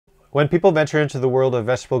When people venture into the world of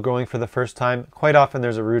vegetable growing for the first time, quite often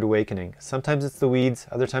there's a rude awakening. Sometimes it's the weeds,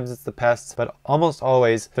 other times it's the pests, but almost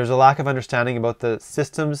always there's a lack of understanding about the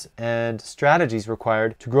systems and strategies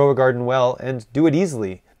required to grow a garden well and do it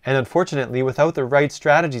easily. And unfortunately, without the right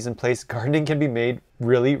strategies in place, gardening can be made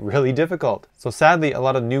really, really difficult. So sadly, a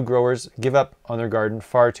lot of new growers give up on their garden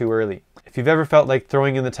far too early. If you've ever felt like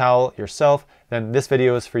throwing in the towel yourself, then this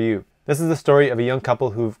video is for you. This is the story of a young couple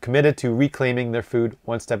who've committed to reclaiming their food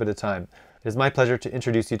one step at a time. It is my pleasure to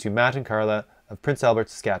introduce you to Matt and Carla of Prince Albert,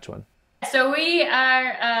 Saskatchewan. So we are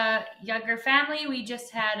a younger family. We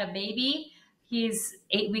just had a baby. He's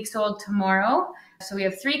 8 weeks old tomorrow. So we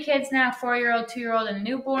have 3 kids now, 4-year-old, 2-year-old, and a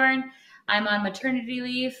newborn. I'm on maternity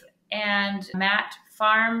leave, and Matt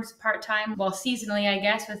farms part-time, well, seasonally, I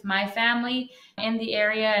guess, with my family in the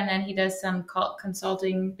area, and then he does some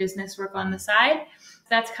consulting business work on the side.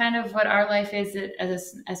 That's kind of what our life is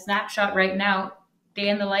as a snapshot right now. Day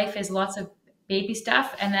in the life is lots of baby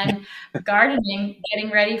stuff, and then gardening,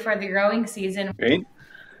 getting ready for the growing season. Great.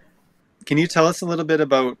 Can you tell us a little bit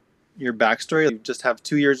about your backstory? You just have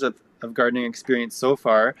 2 years of gardening experience so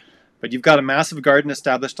far, but you've got a massive garden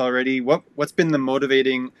established already. What's been the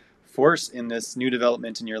motivating force in this new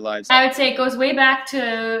development in your lives? I would say it goes way back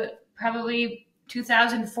to probably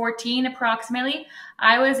 2014 approximately.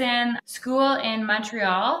 I was in school in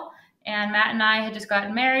Montreal, and Matt and I had just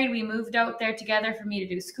gotten married. We moved out there together for me to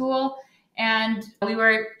do school, and we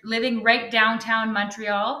were living right downtown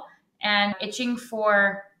Montreal and itching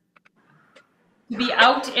to be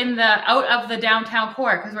out of the downtown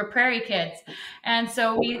core because we're prairie kids. And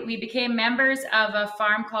so we became members of a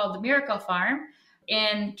farm called the Miracle Farm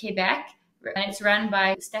in Quebec, and it's run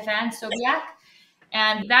by Stéphane Sobiac.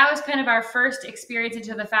 And that was kind of our first experience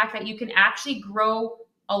into the fact that you can actually grow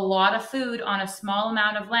a lot of food on a small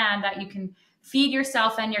amount of land that you can feed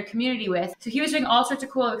yourself and your community with. So he was doing all sorts of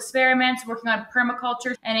cool experiments, working on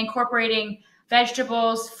permaculture and incorporating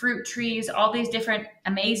vegetables, fruit trees, all these different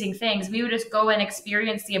amazing things. We would just go and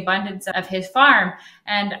experience the abundance of his farm.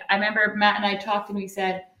 And I remember Matt and I talked, and we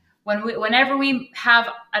said, whenever we have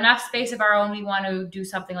enough space of our own, we want to do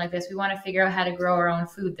something like this. We want to figure out how to grow our own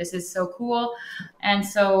food. This is so cool. And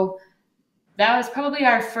so that was probably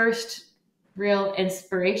our first real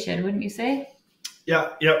inspiration, wouldn't you say?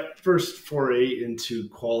 Yeah. First foray into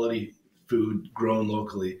quality food grown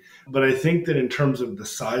locally. But I think that in terms of the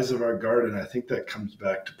size of our garden, I think that comes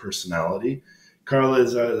back to personality. Carla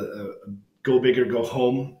is a go big or go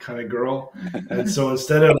home kind of girl. And so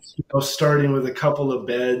instead of starting with a couple of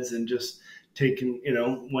beds and just taking,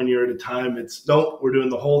 1 year at a time, it's nope, we're doing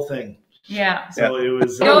the whole thing. Yeah. So it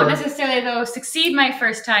was. I don't necessarily though succeed my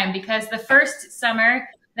first time, because the first summer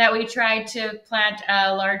that we tried to plant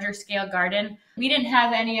a larger scale garden, we didn't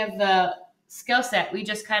have any of the skill set. We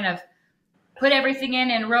just kind of put everything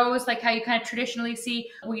in rows, like how you kind of traditionally see.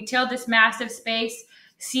 We tilled this massive space,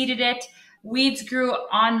 seeded it. Weeds grew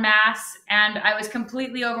en masse, and I was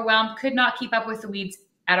completely overwhelmed, could not keep up with the weeds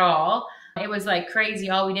at all. It was like crazy.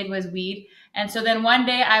 All we did was weed. And so then one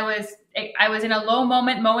day I was in a low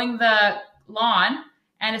moment mowing the lawn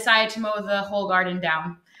and decided to mow the whole garden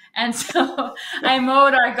down. And so I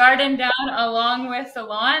mowed our garden down along with the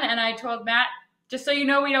lawn, and I told Matt, just so you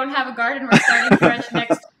know, we don't have a garden. We're starting fresh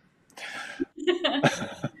next.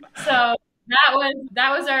 So that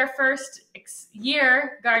was our first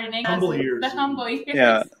year gardening. Humble years. The humble years.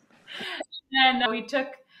 Yeah. And we took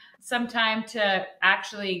some time to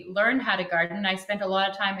actually learn how to garden. I spent a lot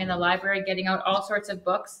of time in the library getting out all sorts of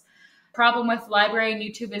books. Problem with library and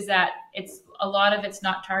YouTube is that a lot of it's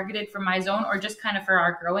not targeted for my zone or just kind of for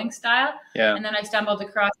our growing style. Yeah. And then I stumbled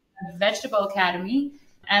across Vegetable Academy,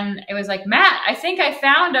 and it was like, Matt, I think I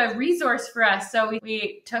found a resource for us. So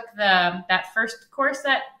we took that first course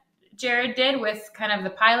that Jared did with kind of the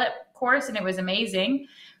pilot course, and it was amazing.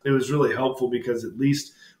 It was really helpful because at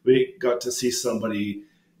least we got to see somebody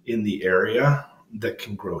in the area that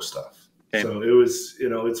can grow stuff. Okay. So it was,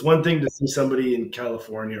 it's one thing to see somebody in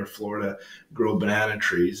California or Florida grow banana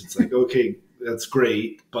trees. It's like, okay, that's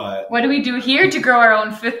great, but what do we do here to grow our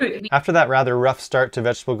own food? After that rather rough start to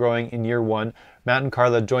vegetable growing in year 1, Matt and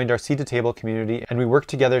Carla joined our Seed to Table community, and we worked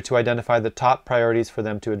together to identify the top priorities for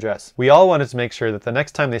them to address. We all wanted to make sure that the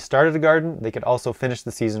next time they started a garden, they could also finish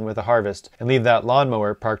the season with a harvest and leave that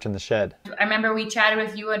lawnmower parked in the shed. I remember we chatted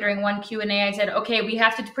with you during one Q&A. I said, okay, we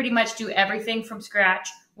have to pretty much do everything from scratch.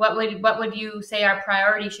 What would you say our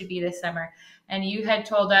priority should be this summer? And you had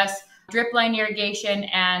told us drip line irrigation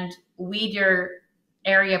and weed your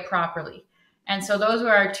area properly. And so those were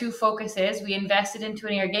our 2 focuses. We invested into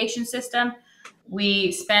an irrigation system.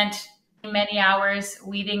 We spent many hours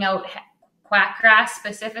weeding out quack grass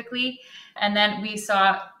specifically. And then we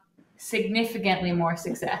saw significantly more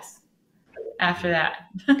success after that.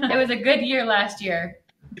 It was a good year last year.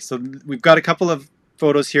 So we've got a couple of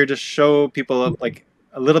photos here to show people like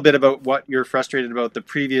a little bit about what you're frustrated about the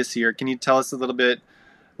previous year. Can you tell us a little bit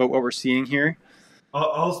about what we're seeing here?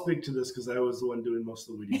 I'll speak to this because I was the one doing most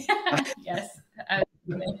of the weeding. Yes.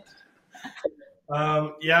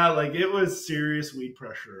 Yeah, like it was serious weed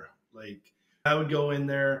pressure. Like I would go in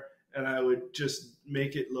there and I would just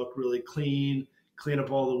make it look really clean, clean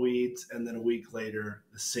up all the weeds, and then a week later,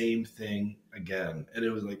 the same thing again. And it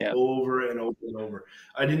was like over and over and over.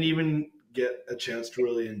 I didn't even get a chance to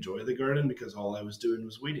really enjoy the garden because all I was doing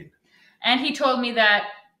was weeding. And he told me that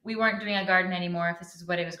we weren't doing a garden anymore if this is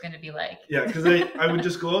what it was going to be like. Yeah, because I would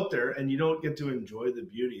just go out there and you don't get to enjoy the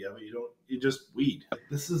beauty of it. You just weed.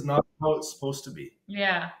 This is not how it's supposed to be.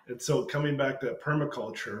 Yeah. And so coming back to that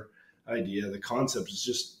permaculture idea, the concept is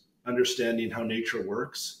just understanding how nature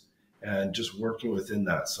works and just working within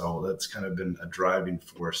that. So that's kind of been a driving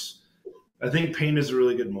force. I think pain is a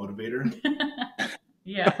really good motivator.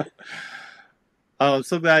 Yeah. I'm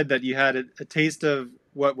so glad that you had a taste of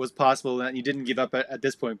what was possible and that you didn't give up at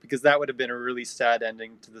this point, because that would have been a really sad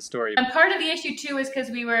ending to the story. And part of the issue too is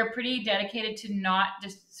because we were pretty dedicated to not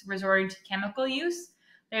just resorting to chemical use.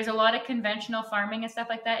 There's a lot of conventional farming and stuff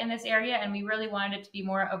like that in this area, and we really wanted it to be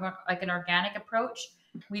more of like an organic approach.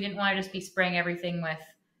 We didn't want to just be spraying everything with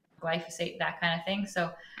glyphosate, that kind of thing.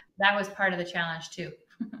 So that was part of the challenge too.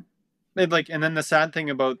 And then the sad thing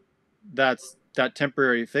about that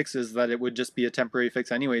temporary fix is that it would just be a temporary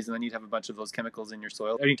fix anyways, and then you'd have a bunch of those chemicals in your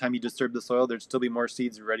soil. Anytime you disturb the soil, there'd still be more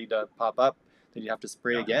seeds ready to pop up that you'd have to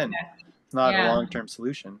spray again. It's not a long-term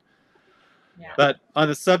solution. Yeah. But on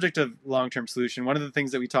the subject of long-term solution, one of the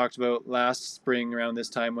things that we talked about last spring around this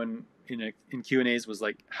time when in Q&As was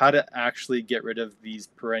like how to actually get rid of these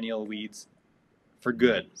perennial weeds for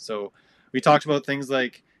good. So we talked about things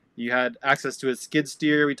like you had access to a skid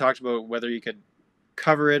steer. We talked about whether you could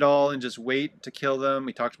cover it all and just wait to kill them.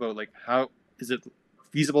 We talked about like how is it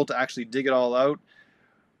feasible to actually dig it all out.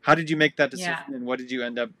 How did you make that decision, and what did you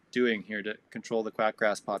end up doing here to control the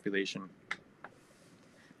quackgrass population?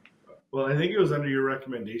 Well, I think it was under your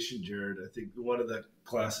recommendation, Jared. I think one of the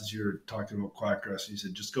classes you were talking about quackgrass, you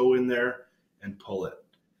said just go in there and pull it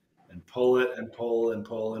and pull it and pull and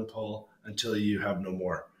pull and pull until you have no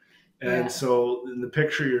more. And so in the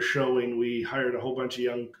picture you're showing, we hired a whole bunch of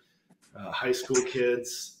young high school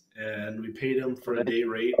kids, and we paid them for a day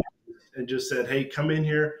rate and just said, hey, come in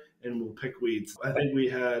here and we'll pick weeds. I think we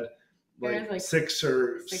had like 6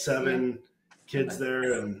 or 7 kids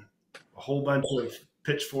there and a whole bunch of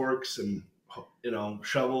pitchforks and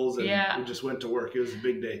shovels, and we just went to work. It was a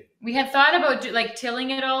big day. We had thought about like tilling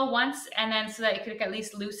it all once, and then so that it could at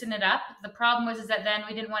least loosen it up. The problem was that then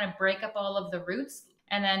we didn't want to break up all of the roots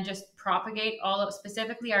and then just propagate all of,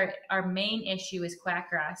 specifically our main issue is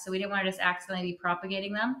quackgrass. So we didn't want to just accidentally be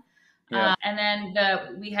propagating them. Yeah. And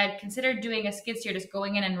then we had considered doing a skid steer, just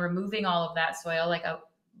going in and removing all of that soil.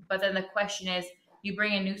 But then the question is, you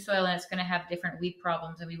bring in new soil and it's going to have different weed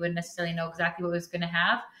problems, and we wouldn't necessarily know exactly what it was going to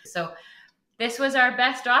have. So this was our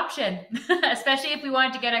best option, especially if we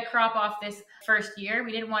wanted to get a crop off this first year.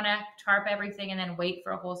 We didn't want to tarp everything and then wait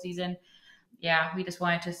for a whole season. Yeah, we just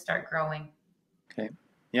wanted to start growing. Okay.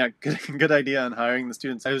 Yeah, good idea on hiring the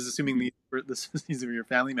students. I was assuming these are your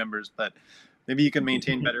family members, but maybe you can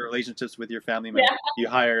maintain better relationships with your family members. You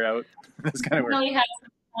hire out. This kind of work. We had some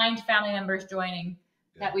kind family members joining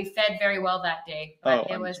that we fed very well that day, but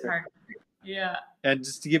it was hard. Yeah. And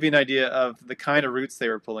just to give you an idea of the kind of roots they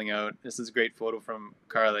were pulling out, this is a great photo from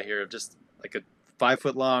Carla here of just like a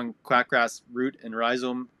 5-foot-long quackgrass root and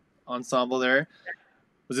rhizome ensemble there.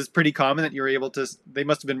 Was this pretty common that you were able to, they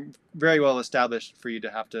must have been very well established for you to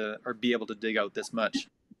have to, or be able to dig out this much?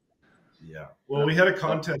 Yeah. Well, we had a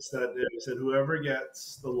contest that said whoever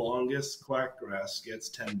gets the longest quackgrass gets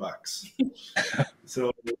 $10.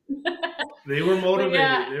 So they were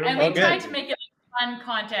motivated. We tried to make it a fun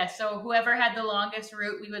contest. So whoever had the longest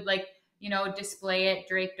route, we would display it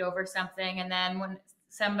draped over something, and then when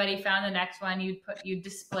somebody found the next one, you'd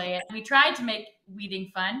display it. We tried to make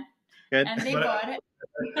weeding fun. Good. And they bought it.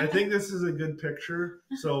 I think this is a good picture.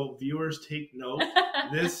 So viewers, take note.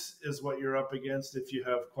 This is what you're up against if you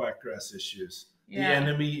have quackgrass issues. The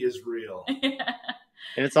enemy is real.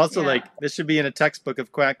 And it's also like, this should be in a textbook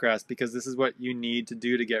of quackgrass, because this is what you need to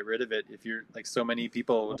do to get rid of it. If you're like, so many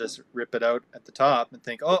people will just rip it out at the top and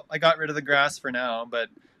think, oh, I got rid of the grass for now. But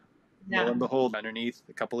lo and behold, underneath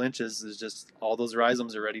a couple inches is just all those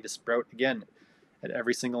rhizomes are ready to sprout again at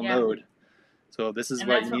every single node. So this is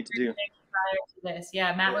what you need to do. Prior to this,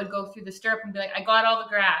 Matt would go through the stirrup and be like, I got all the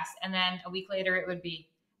grass. And then a week later it would be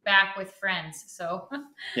back with friends. So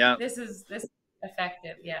Yeah. this is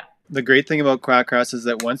effective. Yeah. The great thing about quackgrass is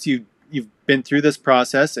that once you've been through this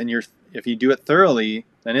process and if you do it thoroughly,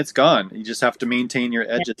 then it's gone. You just have to maintain your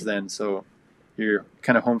edges then, so you're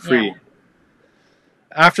kind of home free. Yeah.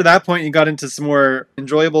 After that point, you got into some more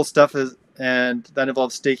enjoyable stuff, and that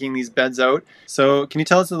involves staking these beds out. So can you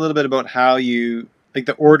tell us a little bit about how you, like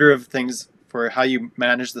the order of things for how you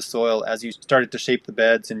manage the soil as you started to shape the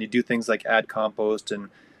beds, and you do things like add compost and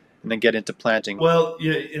then get into planting? Well,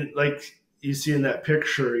 yeah, like you see in that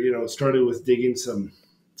picture, it started with digging some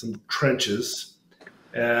trenches,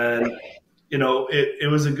 and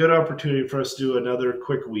it was a good opportunity for us to do another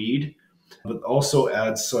quick weed, but also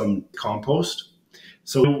add some compost.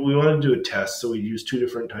 So we wanted to do a test. So we used 2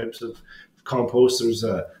 different types of compost. There's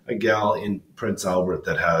a gal in Prince Albert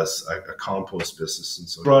that has a compost business, and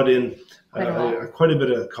so brought in quite a bit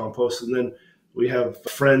of compost. And then we have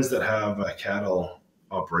friends that have a cattle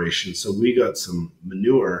operation, so we got some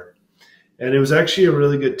manure, and it was actually a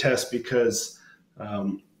really good test because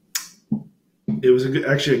it was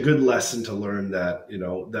actually a good lesson to learn that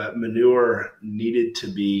that manure needed to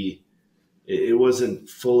be. It wasn't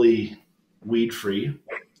fully weed free.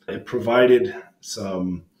 It provided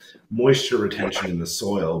some moisture retention in the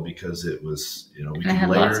soil because it was, we had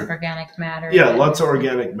lots of organic matter. Yeah, lots of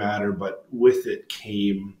organic matter, but with it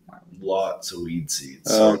came lots of weed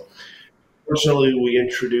seeds. So fortunately, we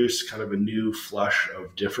introduced kind of a new flush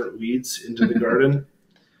of different weeds into the garden.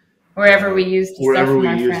 Wherever we used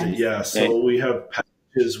it, yeah. So we have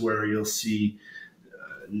patches where you'll see,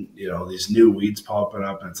 these new weeds popping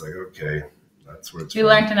up, and it's like, okay, that's where it's. We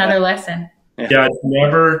learned another lesson. Yeah,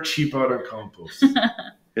 never cheap out on compost.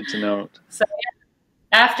 Good to know. So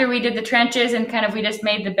after we did the trenches and we just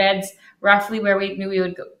made the beds roughly where we knew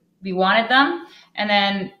we wanted them, and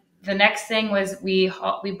then the next thing was we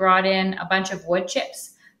brought in a bunch of wood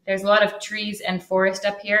chips. There's a lot of trees and forest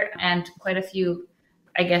up here, and quite a few,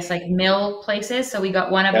 I guess, like mill places. So we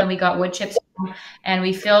got one of them. We got wood chips, and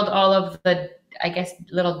we filled all of the, I guess,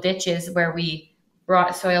 little ditches where we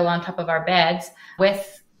brought soil on top of our beds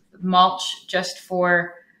with mulch just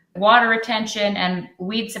for water retention and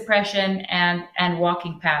weed suppression and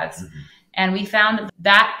walking paths. Mm-hmm. And we found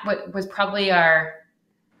that was probably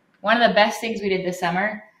one of the best things we did this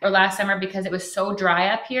summer or last summer, because it was so dry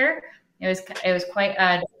up here. It was quite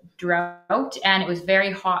a drought, and it was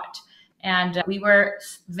very hot. And we were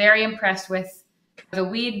very impressed with the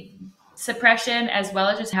weed suppression, as well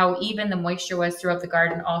as just how even the moisture was throughout the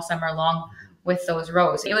garden all summer long with those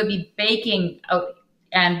rows. It would be baking out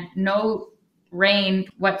and no rain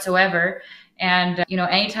whatsoever. And,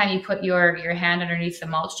 anytime you put your hand underneath the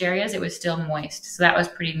mulched areas, it was still moist. So that was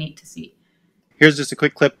pretty neat to see. Here's just a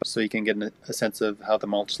quick clip so you can get a sense of how the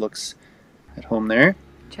mulch looks at home there.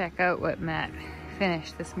 Check out what Matt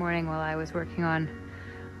finished this morning while I was working on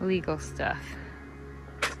legal stuff.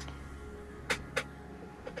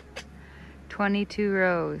 22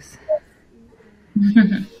 rows.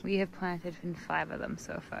 We have planted in 5 of them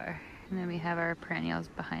so far. And then we have our perennials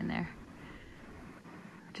behind there.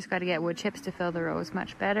 Just got to get wood chips to fill the rows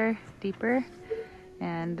much better, deeper,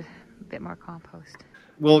 and a bit more compost.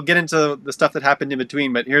 We'll get into the stuff that happened in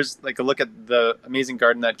between, but here's like a look at the amazing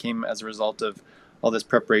garden that came as a result of all this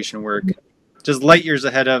preparation work. Just light years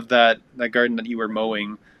ahead of that garden that you were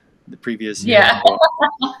mowing the previous year. Yeah.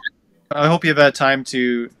 I hope you've had time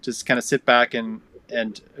to just kind of sit back and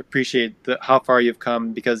appreciate how far you've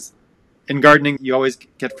come, because in gardening, you always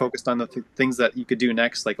get focused on the things that you could do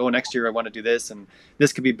next. Like, oh, next year I want to do this, and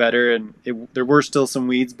this could be better. And there were still some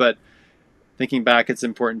weeds, but thinking back, it's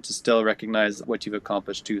important to still recognize what you've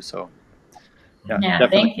accomplished too. So, yeah,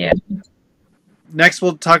 thank you. Next,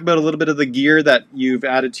 we'll talk about a little bit of the gear that you've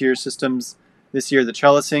added to your systems this year, the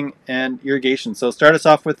trellising and irrigation. So start us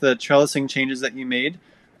off with the trellising changes that you made.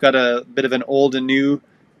 We've got a bit of an old and new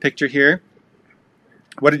picture here.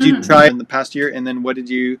 What did you try in the past year, and then what did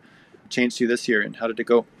you change to this year, and how did it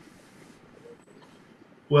go?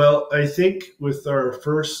 Well, I think with our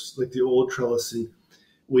first, like the old trellising,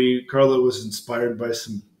 Carla was inspired by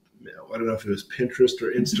some, I don't know if it was Pinterest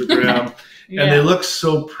or Instagram, yeah. And they look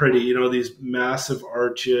so pretty, these massive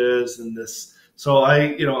arches and this. So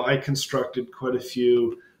I constructed quite a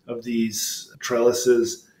few of these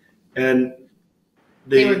trellises, and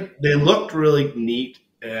they looked really neat,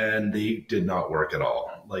 and they did not work at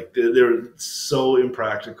all. Like they were so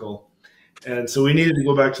impractical. And so we needed to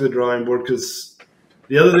go back to the drawing board, because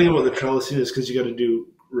the other thing about the trellising is because you got to do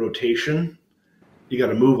rotation, you got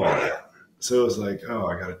to move all that. So it was like, oh,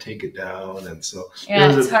 I got to take it down. And so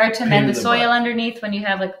it's hard to mend the soil underneath when you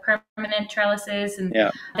have like permanent trellises, and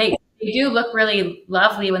they they do look really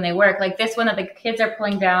lovely when they work. Like this one that the kids are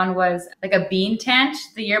pulling down was like a bean tent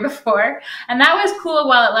the year before. And that was cool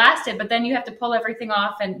while it lasted, but then you have to pull everything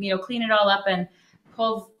off and, clean it all up and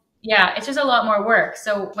pull. Yeah, it's just a lot more work.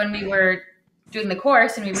 So when we were doing the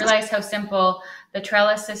course and we realized how simple the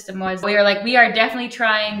trellis system was, we were like, we are definitely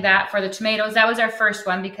trying that for the tomatoes. That was our first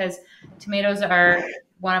one because tomatoes are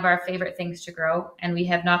one of our favorite things to grow, and we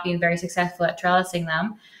have not been very successful at trellising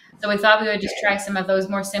them. So we thought we would just try some of those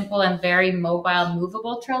more simple and very mobile,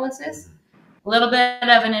 movable trellises. A little bit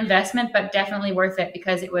of an investment, but definitely worth it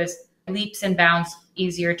because it was leaps and bounds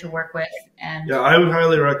easier to work with. And yeah, I would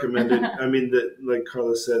highly recommend it. I mean, like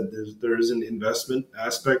Carla said, there is an investment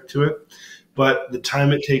aspect to it, but the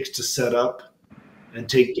time it takes to set up and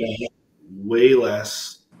take down way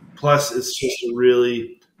less. Plus, it's just a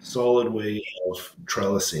really solid way of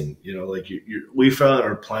trellising. We found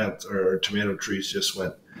our plants, our tomato trees just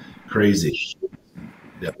went crazy.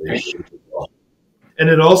 Yeah, and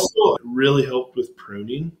it also really helped with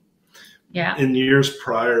pruning. Yeah. In years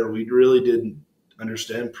prior, we really didn't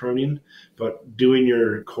understand pruning, but doing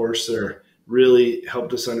your course there really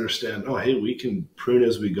helped us understand, oh, hey, we can prune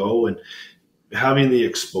as we go. And having the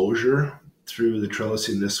exposure through the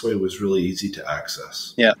trellising this way was really easy to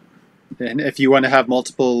access. Yeah. And if you want to have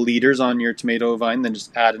multiple leaders on your tomato vine, then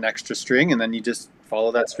just add an extra string and then you just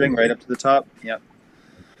follow that string right up to the top. Yeah.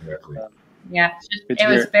 Exactly. Yeah. It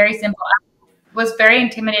was very simple. I was very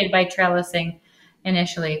intimidated by trellising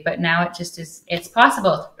initially, but now it just is, it's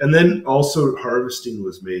possible. And then also harvesting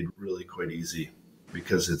was made really quite easy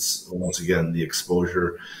because it's, once again, the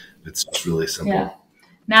exposure, it's just really simple. Yeah.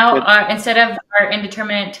 Now, instead of our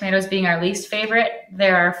indeterminate tomatoes being our least favorite,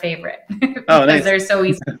 they're our favorite. Oh, nice. They're so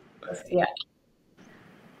easy. Yeah.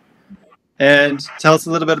 And tell us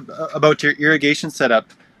a little bit about your irrigation setup.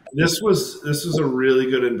 This was a really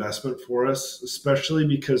good investment for us, especially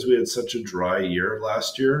because we had such a dry year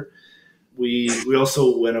last year. We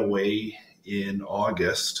also went away in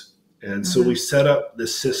August, and so we set up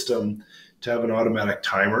this system to have an automatic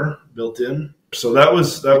timer built in. So that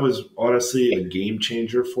was honestly a game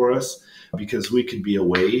changer for us because we could be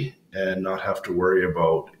away and not have to worry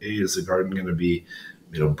about, hey, is the garden going to be,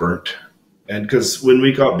 burnt? And because when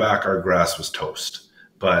we got back, our grass was toast,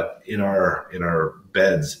 but in our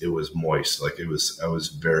beds, it was moist. I was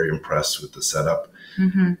very impressed with the setup.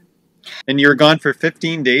 Mm-hmm. And you were gone for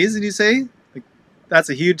 15 days, did you say? That's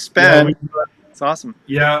a huge span. Yeah, it's awesome.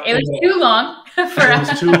 Yeah. It was too long for us.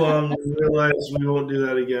 It was too long. We realized we won't do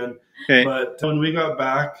that again. Okay. But when we got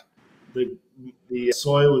back, the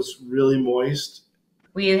soil was really moist.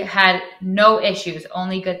 We had no issues,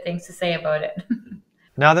 only good things to say about it.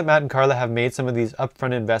 Now that Matt and Carla have made some of these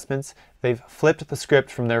upfront investments, they've flipped the script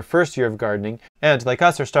from their first year of gardening and, like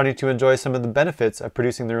us, are starting to enjoy some of the benefits of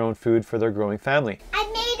producing their own food for their growing family. I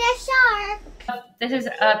made a shark. This is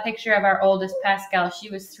a picture of our oldest, Pascal.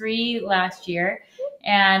 She was 3 last year,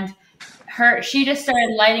 and she just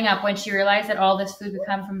started lighting up when she realized that all this food would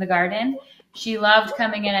come from the garden. She loved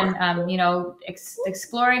coming in and,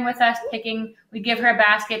 exploring with us, picking. We'd give her a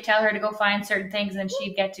basket, tell her to go find certain things, and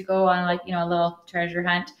she'd get to go on a little treasure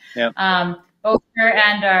hunt. Yeah. Both her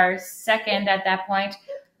and our second at that point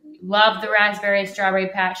loved the raspberry strawberry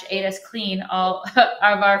patch, ate us clean all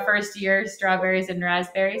of our first year strawberries and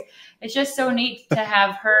raspberries. It's just so neat to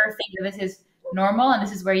have her think that this is normal and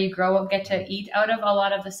this is where you grow up, get to eat out of a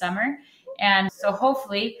lot of the summer. And so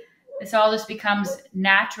hopefully this all just becomes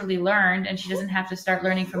naturally learned and she doesn't have to start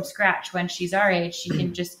learning from scratch when she's our age. She can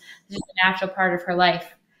it's just a natural part of her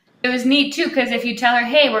life. It was neat too, because if you tell her,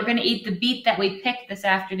 hey, we're going to eat the beet that we picked this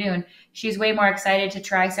afternoon, she's way more excited to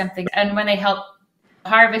try something. And when they help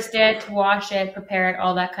harvest it, wash it, prepare it,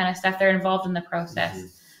 all that kind of stuff, they're involved in the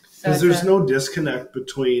process. Because there's no disconnect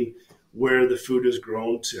between where the food is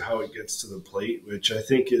grown to how it gets to the plate, which I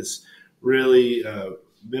think is really a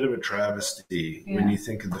bit of a travesty when you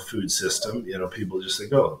think of the food system. People just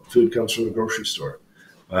think, oh, food comes from the grocery store.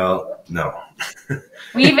 Well, no.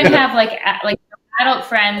 We even have like adult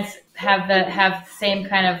friends have the same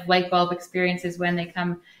kind of light bulb experiences when they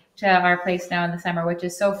come to our place now in the summer, which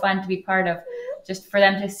is so fun to be part of, just for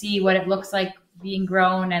them to see what it looks like being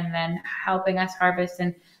grown and then helping us harvest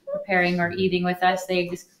and preparing or eating with us.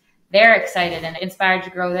 They're excited and inspired to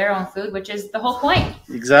grow their own food, which is the whole point.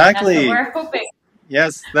 Exactly. That's what we're hoping.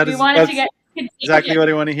 Yes, that's exactly what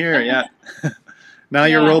I want to hear. Yeah. Now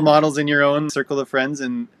you're role models in your own circle of friends,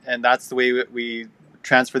 and that's the way we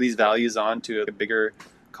transfer these values on to a bigger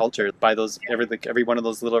culture. By those, every one of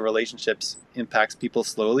those little relationships impacts people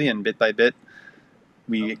slowly, and bit by bit,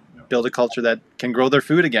 we build a culture that can grow their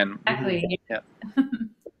food again. Exactly. Yeah.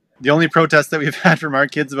 The only protest that we've had from our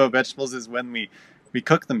kids about vegetables is when we we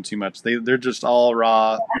cook them too much. They're just all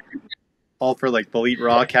raw, all for like they'll eat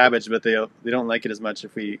raw cabbage, but they don't like it as much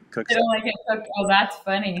if we cook. They don't like it cooked. Oh, that's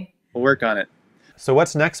funny. We'll work on it. So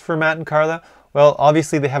what's next for Matt and Carla? Well,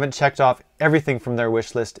 obviously they haven't checked off everything from their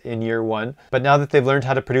wish list in year 1, but now that they've learned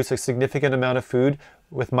how to produce a significant amount of food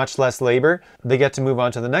with much less labor, they get to move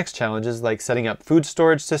on to the next challenges like setting up food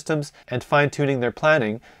storage systems and fine-tuning their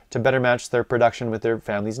planning to better match their production with their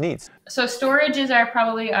family's needs. So storages are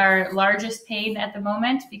probably our largest pain at the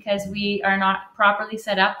moment because we are not properly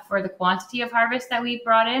set up for the quantity of harvest that we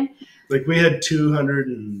brought in. Like we had 200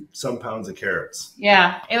 and some pounds of carrots.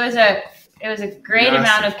 Yeah, it was a great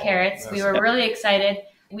amount of carrots. Massive. We were really excited.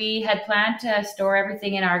 We had planned to store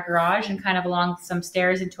everything in our garage and kind of along some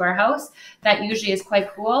stairs into our house. That usually is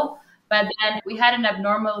quite cool. But then we had an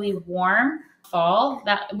abnormally warm fall,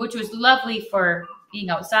 which was lovely for being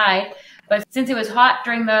outside. But since it was hot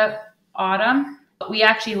during the autumn, we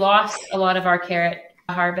actually lost a lot of our carrot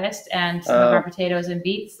harvest and some of our potatoes and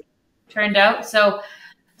beets turned out. So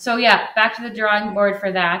yeah, back to the drawing board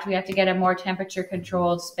for that. We have to get a more temperature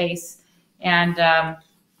controlled space. And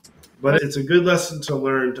but it's a good lesson to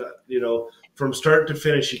learn to, from start to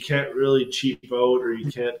finish, you can't really cheap out or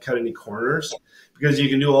you can't cut any corners because you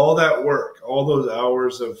can do all that work, all those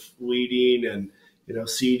hours of weeding and,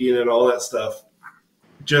 seeding and all that stuff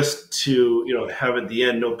just to, have at the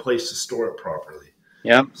end no place to store it properly.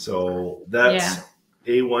 Yeah. So that's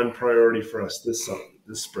A1 priority for us this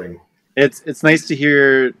spring. It's nice to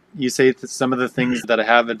hear you say some of the things that I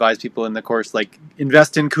have advised people in the course, like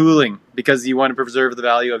invest in cooling because you want to preserve the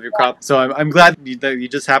value of your crop. So I'm glad that you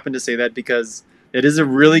just happened to say that because it is a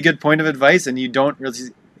really good point of advice, and you don't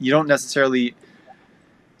necessarily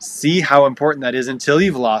see how important that is until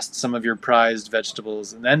you've lost some of your prized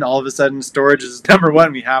vegetables, and then all of a sudden storage is number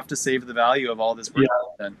one. We have to save the value of all this work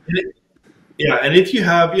done. Yeah, and if you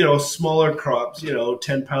have, smaller crops,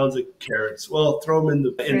 10 pounds of carrots, well, throw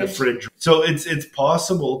them in the fridge. So it's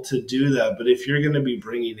possible to do that, but if you're going to be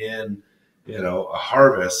bringing in, a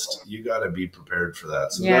harvest, you got to be prepared for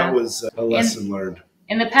that. So that was a lesson learned.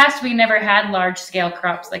 In the past, we never had large scale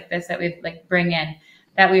crops like this that we'd bring in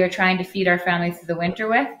that we were trying to feed our family through the winter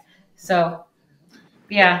with. So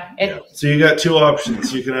So you got two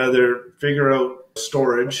options. You can either figure out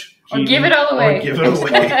storage or give it all away.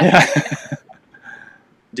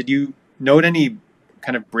 Did you note any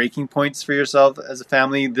kind of breaking points for yourself as a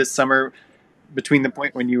family this summer between the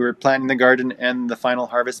point when you were planting the garden and the final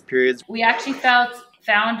harvest periods? We actually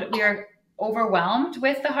found we were overwhelmed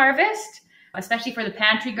with the harvest, especially for the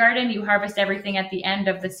pantry garden. You harvest everything at the end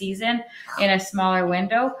of the season in a smaller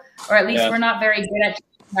window, or at least we're not very good at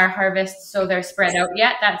our harvests so they're spread out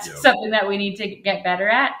yet. That's something that we need to get better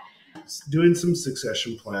at. Doing some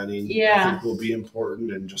succession planning I think will be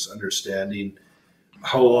important, and just understanding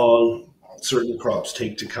how long certain crops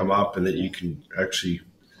take to come up and that you can actually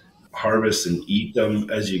harvest and eat them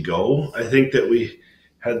as you go. I think that we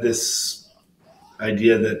had this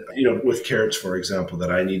idea that, with carrots, for example, that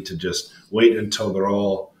I need to just wait until they're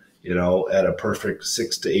all, at a perfect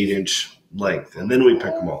 6 to 8 inch length. And then we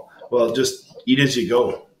pick them all. Well, just eat as you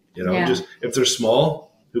go, just if they're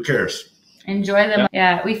small, who cares? Enjoy them.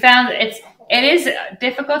 Yeah. We found it is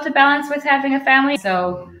difficult to balance with having a family.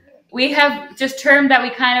 So we have just termed that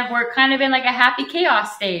we're kind of in like a happy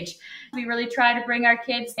chaos stage. We really try to bring our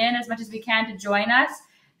kids in as much as we can to join us.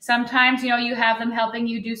 Sometimes, you have them helping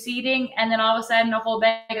you do seeding, and then all of a sudden a whole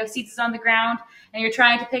bag of seeds is on the ground and you're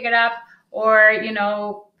trying to pick it up, or,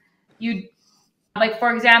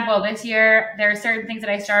 for example, this year, there are certain things that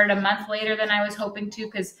I started a month later than I was hoping to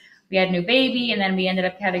because we had a new baby, and then we ended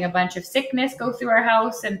up having a bunch of sickness go through our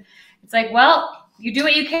house. And it's like, well, you do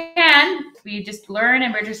what you can. We just learn,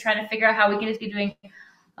 and we're just trying to figure out how we can just be doing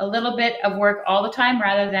a little bit of work all the time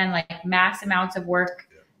rather than like mass amounts of work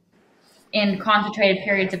in concentrated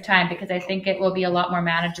periods of time, because I think it will be a lot more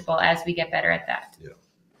manageable as we get better at that.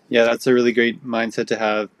 Yeah, that's a really great mindset to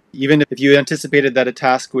have. Even if you anticipated that a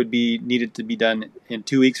task would be needed to be done in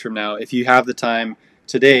 2 weeks from now, if you have the time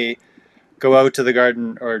today, go out to the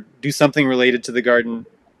garden or do something related to the garden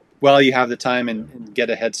while you have the time and get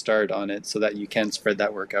a head start on it so that you can spread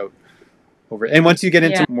that work out over. And once you get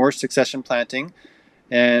into more succession planting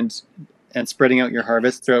and spreading out your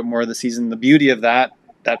harvest throughout more of the season, the beauty of that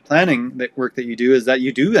planning, that work that you do, is that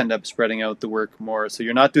you do end up spreading out the work more. So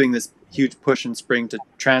you're not doing this huge push in spring to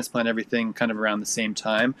transplant everything kind of around the same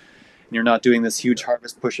time. And you're not doing this huge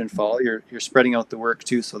harvest push in fall. You're spreading out the work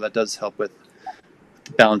too. So that does help with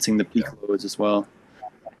balancing the peak loads as well.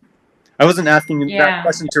 I wasn't asking that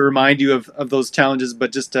question to remind you of those challenges,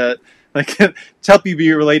 but just to like to help you be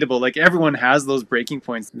relatable. Like everyone has those breaking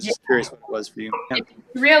points. I'm just curious what it was for you. Yeah.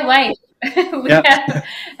 It's real life.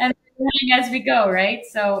 And learning as we go, right?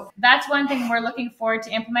 So that's one thing we're looking forward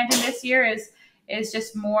to implementing this year is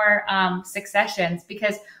just more successions.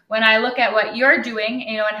 Because when I look at what you're doing,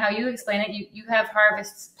 you know, and how you explain it, you have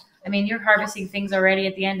harvests. I mean, you're harvesting things already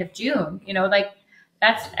at the end of June. You know, like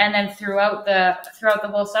that's, and then throughout the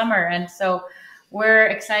whole summer. And so we're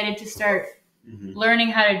excited to start learning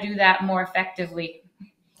how to do that more effectively.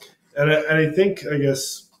 And I think, I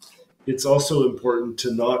guess, it's also important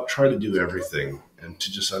to not try to do everything and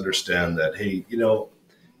to just understand that, hey, you know,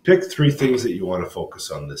 pick 3 things that you want to focus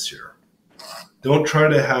on this year. Don't try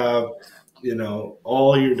to have, you know,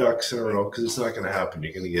 all your ducks in a row, because it's not going to happen.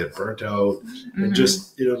 You're going to get burnt out. And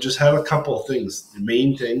just, you know, just have a couple of things, the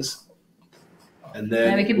main things, and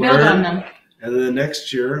then we can build on them. And then the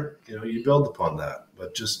next year, you know, you build upon that.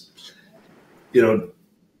 But just, you know,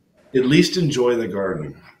 at least enjoy the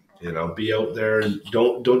garden. You know, be out there and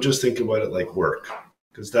don't just think about it like work,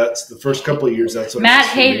 because that's the first couple of years. That's what Matt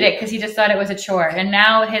hated it because he just thought it was a chore, and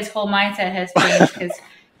now his whole mindset has changed because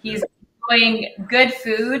he's enjoying good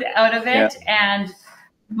food out of it and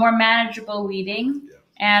more manageable weeding.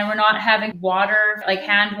 And we're not having water, like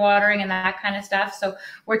hand watering and that kind of stuff. So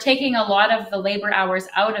we're taking a lot of the labor hours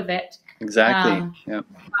out of it. Exactly.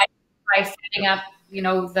 By setting up, you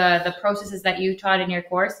know, the processes that you taught in your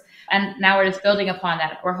course. And now we're just building upon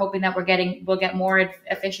that. We're hoping that we'll get more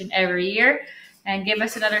efficient every year, and give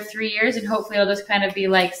us another 3 years. And hopefully it'll just kind of be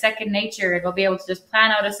like second nature. And we'll be able to just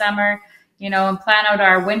plan out a summer, you know, and plan out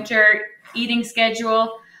our winter eating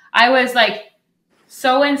schedule. I was like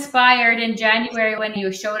so inspired in January when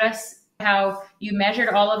you showed us how you measured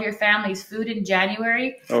all of your family's food in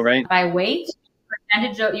January by weight,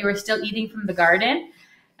 percentage that you were still eating from the garden.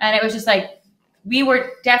 And it was just like, we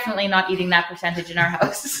were definitely not eating that percentage in our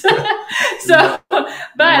house. But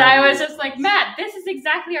I was just like, Matt, this is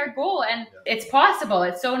exactly our goal. And it's possible.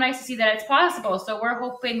 It's so nice to see that it's possible. So we're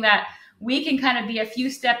hoping that we can kind of be a few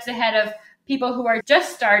steps ahead of people who are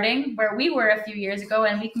just starting where we were a few years ago.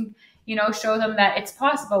 And we can, you know, show them that it's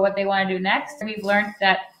possible what they want to do next. And we've learned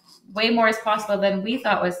that way more is possible than we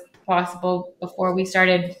thought was possible before we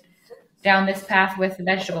started down this path with the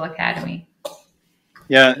Vegetable Academy.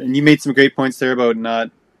 Yeah, and you made some great points there about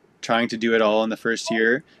not trying to do it all in the first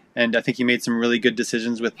year. And I think you made some really good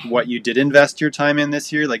decisions with what you did invest your time in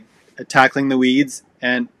this year, like tackling the weeds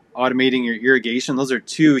and automating your irrigation. Those are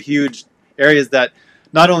 2 huge areas that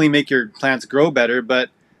not only make your plants grow better, but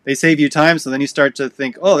they save you time. So then you start to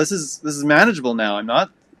think, oh, this is manageable now.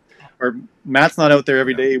 Matt's not out there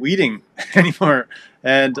every day weeding anymore,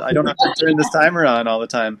 and I don't have to turn this timer on all the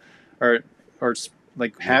time, or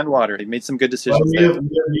like hand water. He made some good decisions. Well,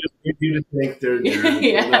 we do to think they're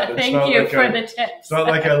thank you for the tips. It's not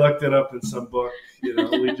like I looked it up in some book. You know,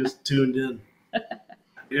 we just tuned in.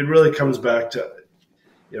 It really comes back to,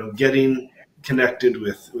 you know, getting connected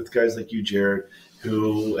with guys like you, Jared,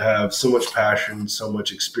 who have so much passion, so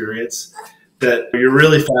much experience, that you're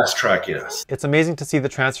really fast tracking us. It's amazing to see the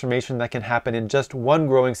transformation that can happen in just one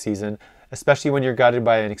growing season, especially when you're guided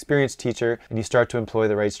by an experienced teacher and you start to employ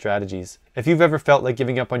the right strategies. If you've ever felt like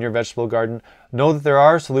giving up on your vegetable garden, know that there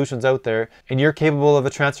are solutions out there, and you're capable of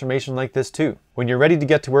a transformation like this too. When you're ready to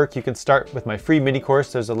get to work, you can start with my free mini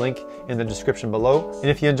course. There's a link in the description below.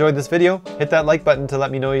 And if you enjoyed this video, hit that like button to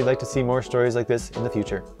let me know you'd like to see more stories like this in the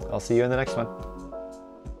future. I'll see you in the next one.